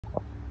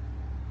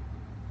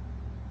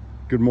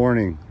Good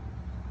morning.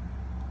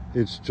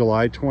 It's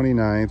July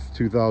 29th,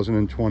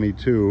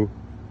 2022.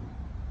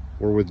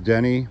 We're with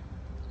Denny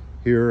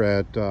here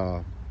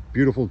at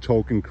beautiful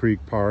Token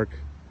Creek Park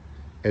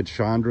at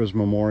Chandra's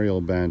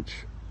Memorial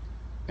Bench.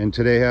 And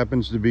today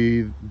happens to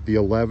be the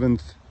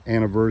 11th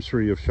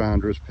anniversary of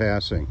Chandra's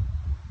passing.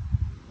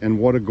 And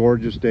what a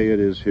gorgeous day it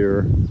is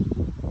here.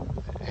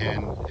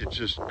 And it's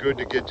just good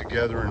to get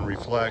together and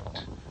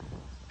reflect,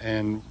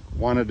 and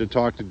wanted to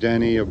talk to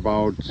Denny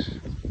about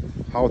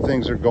how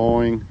things are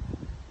going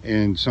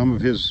and some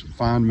of his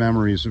fond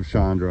memories of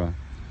Chandra.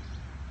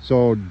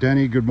 So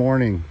Denny, good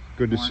morning.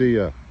 Good to see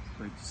you.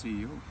 Great to see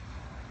you.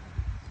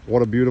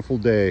 What a beautiful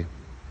day.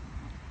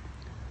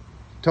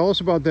 Tell us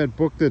about that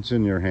book that's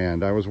in your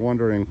hand. I was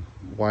wondering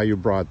why you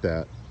brought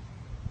that.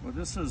 Well,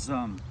 this is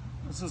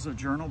a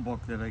journal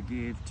book that I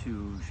gave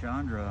to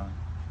Chandra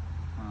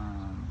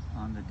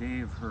on the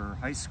day of her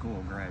high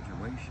school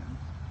graduation.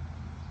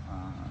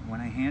 When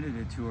I handed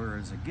it to her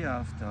as a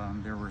gift,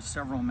 there were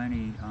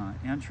many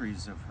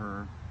entries of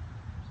her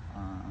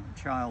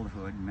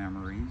childhood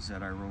memories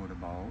that I wrote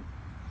about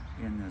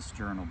in this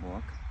journal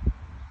book.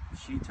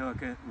 She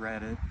took it,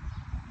 read it,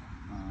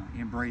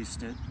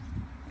 embraced it,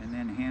 and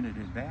then handed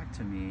it back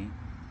to me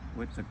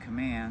with the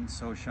command,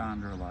 so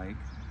Chandra-like,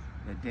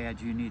 that Dad,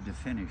 you need to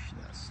finish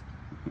this.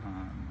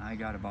 I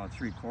got about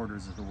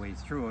 3/4 of the way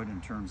through it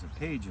in terms of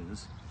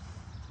pages,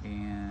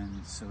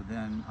 and so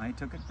then I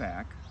took it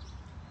back,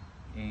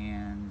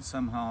 and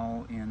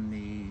somehow in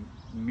the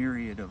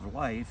myriad of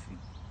life,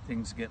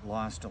 things get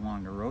lost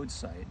along the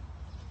roadside,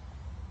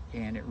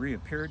 and it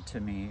reappeared to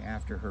me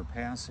after her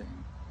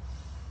passing.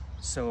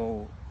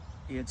 So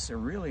it's a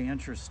really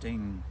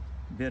interesting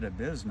bit of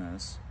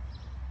business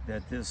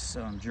that this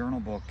journal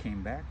book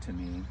came back to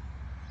me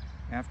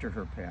after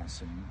her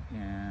passing,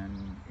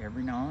 and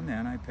every now and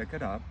then I pick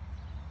it up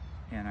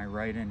and I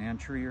write an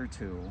entry or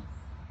two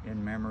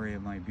in memory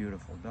of my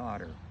beautiful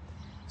daughter.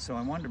 So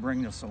I wanted to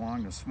bring this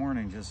along this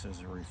morning just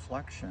as a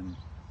reflection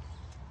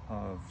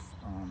of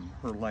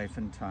her life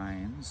and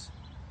times.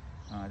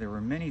 There were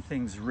many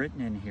things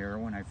written in here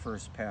when I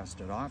first passed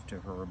it off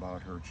to her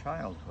about her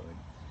childhood.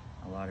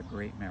 A lot of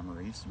great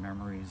memories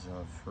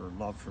of her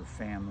love for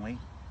family.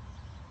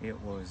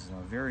 It was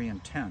very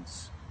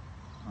intense.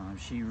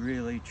 She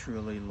really,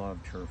 truly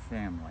loved her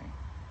family.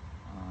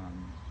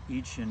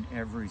 Each and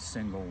every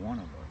single one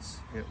of us.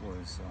 It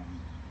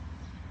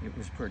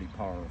was pretty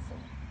powerful.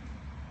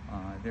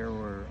 There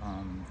were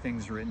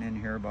things written in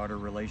here about her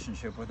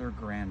relationship with her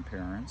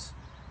grandparents,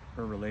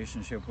 her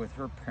relationship with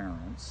her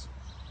parents,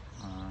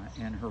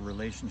 and her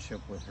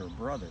relationship with her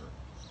brother.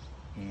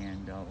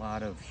 And a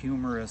lot of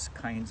humorous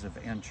kinds of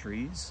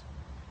entries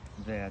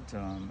that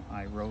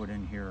I wrote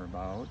in here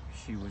about.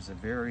 She was a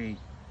very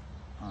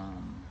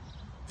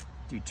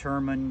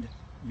determined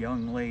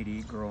young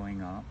lady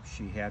growing up.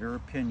 She had her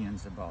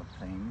opinions about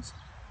things.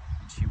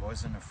 She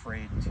wasn't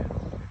afraid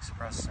to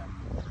express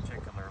them,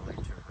 particularly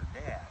to her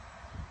dad.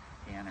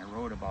 And I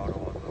wrote about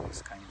all of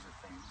those kinds of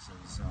things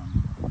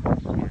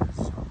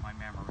as my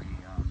memory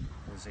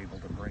was able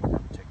to bring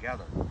them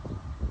together.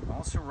 I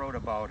also wrote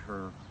about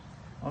her.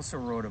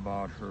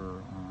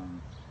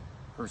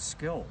 Her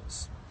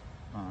skills.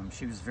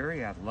 She was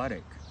very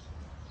athletic,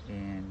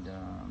 and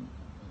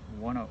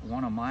one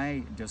of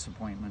my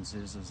disappointments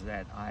is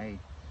that I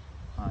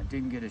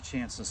didn't get a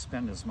chance to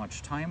spend as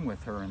much time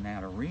with her in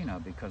that arena,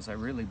 because I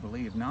really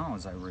believe now,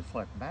 as I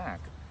reflect back,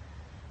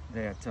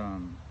 that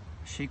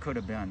she could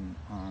have been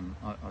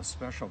a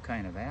special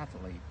kind of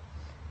athlete.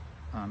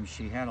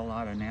 She had a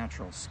lot of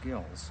natural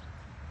skills.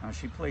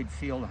 She played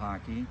field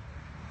hockey.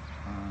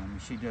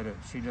 She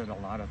did a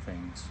lot of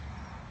things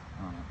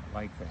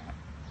like that.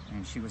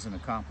 And she was an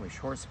accomplished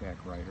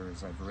horseback rider,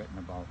 as I've written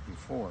about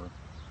before.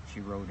 She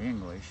wrote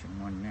English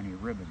and won many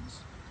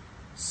ribbons.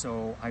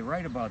 So I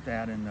write about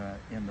that in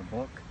the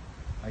book.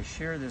 I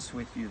share this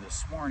with you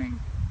this morning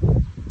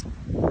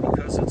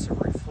because it's a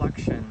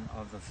reflection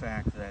of the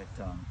fact that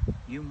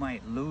you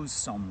might lose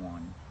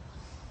someone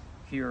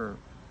here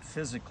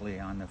physically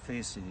on the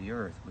face of the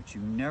earth, but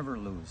you never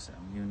lose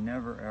them. You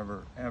never,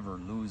 ever, ever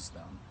lose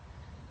them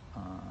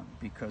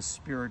because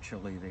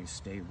spiritually they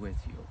stay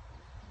with you.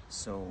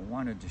 So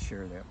wanted to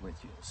share that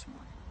with you this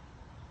morning.